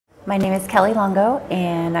My name is Kelly Longo,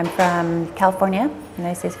 and I'm from California,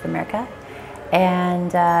 United States of America.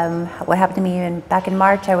 And what happened to me back in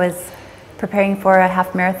March, I was preparing for a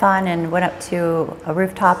half marathon and went up to a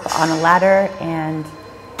rooftop on a ladder and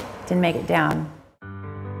didn't make it down.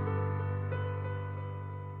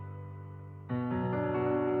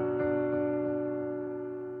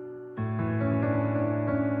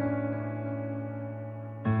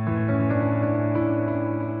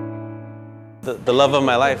 The love of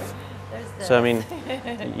my life. So I mean,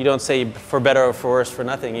 you don't say for better or for worse for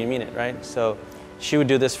nothing, you mean it, right? So she would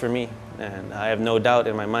do this for me, and I have no doubt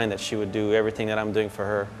in my mind that she would do everything that I'm doing for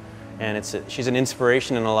her. And she's an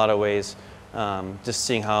inspiration in a lot of ways, just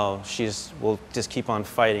seeing how will just keep on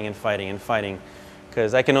fighting and fighting and fighting,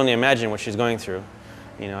 because I can only imagine what she's going through.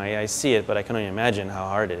 You know, I see it, but I can only imagine how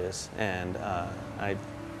hard it is. And I'm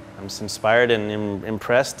just inspired and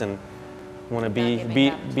impressed, and want to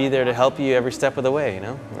be there to help you every step of the way, you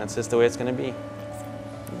know? That's just the way it's going to be.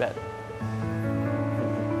 You bet.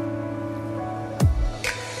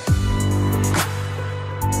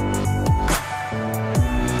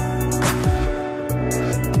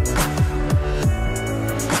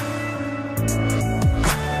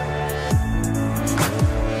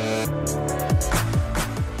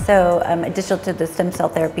 So additional to the stem cell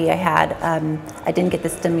therapy I had, I didn't get the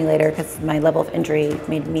stimulator because my level of injury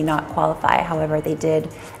made me not qualify. However, they did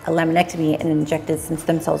a laminectomy and injected some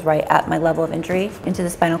stem cells right at my level of injury into the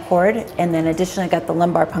spinal cord. And then additionally, I got the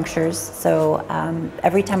lumbar punctures. So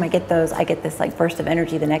every time I get those, I get this like burst of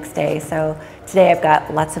energy the next day. So today I've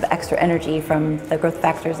got lots of extra energy from the growth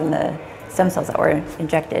factors and the stem cells that were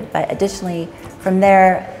injected. But additionally, from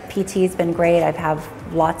there, PT's been great. I have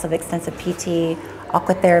lots of extensive PT.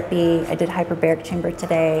 Aquatherapy, I did hyperbaric chamber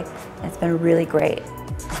today, and it's been really great.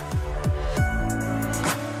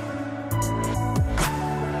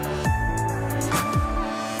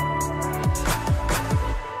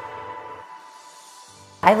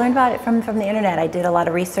 I learned about it from the internet. I did a lot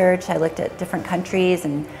of research. I looked at different countries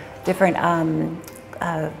and different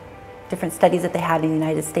studies that they had in the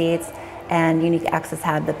United States, and Unique Access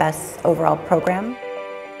had the best overall program.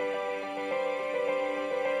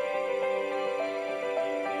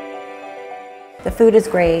 The food is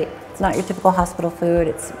great. It's not your typical hospital food.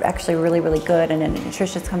 It's actually really, really good. And a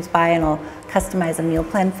nutritionist comes by and will customize a meal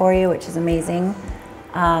plan for you, which is amazing.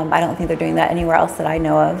 I don't think they're doing that anywhere else that I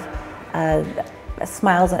know of.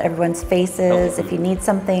 Smiles on everyone's faces. If you need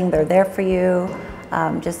something, they're there for you.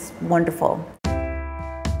 Just wonderful.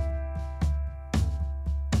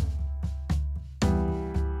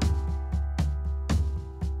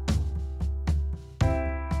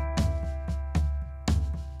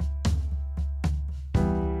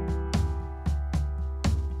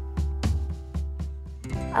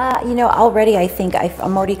 You know, already I think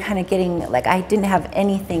I'm already kind of getting, like, I didn't have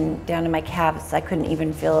anything down in my calves. I couldn't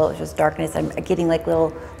even feel, it was just darkness. I'm getting like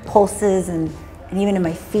little pulses and even in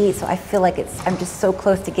my feet. So I feel like I'm just so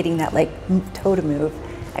close to getting that like toe to move.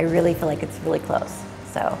 I really feel like it's really close.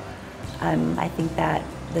 So I think that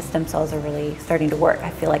the stem cells are really starting to work.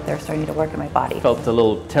 I feel like they're starting to work in my body. Felt a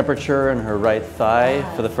little temperature in her right thigh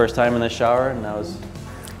for the first time in the shower, and that was...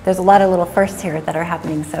 There's a lot of little firsts here that are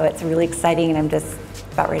happening, so it's really exciting, and I'm just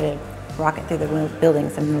about ready to rocket through the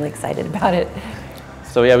buildings. I'm really excited about it.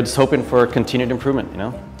 So yeah, we're just hoping for continued improvement, you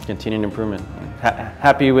know, continued improvement.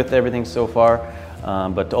 Happy with everything so far,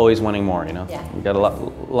 but always wanting more, you know. Yeah. We've got a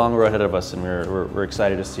long road ahead of us, and we're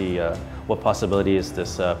excited to see what possibilities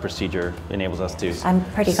this procedure enables us to see. I'm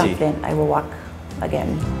pretty confident I will walk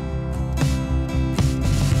again.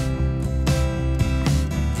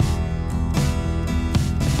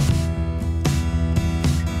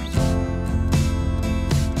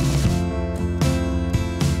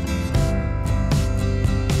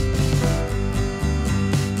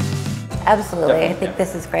 Absolutely, I think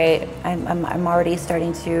this is great. I'm already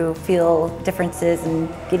starting to feel differences and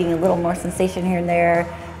getting a little more sensation here and there.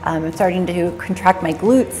 I'm starting to contract my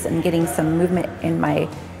glutes and getting some movement in my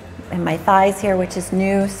thighs here, which is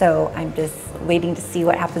new. So I'm just waiting to see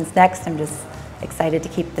what happens next. I'm just excited to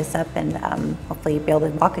keep this up and hopefully be able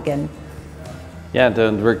to walk again. Yeah,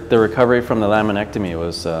 the recovery from the laminectomy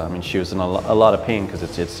was, I mean, she was in a lot of pain because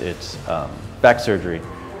it's back surgery,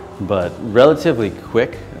 but relatively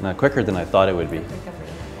quick, quicker than I thought it would be.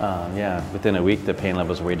 Yeah, within a week the pain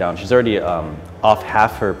levels were way down. She's already off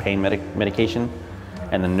half her pain medication,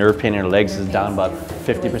 and the nerve pain in her legs is down about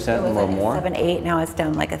 50% or more. 7, 8, now it's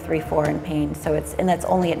down like a 3, 4 in pain. So and that's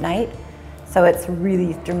only at night. So it's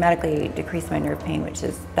really dramatically decreased my nerve pain, which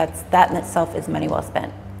is, that in itself is money well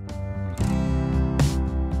spent.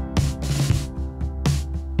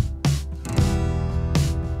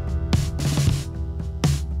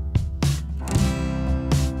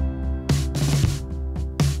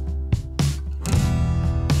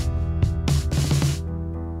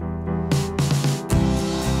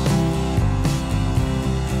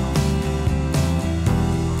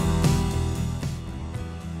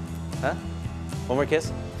 One more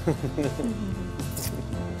kiss?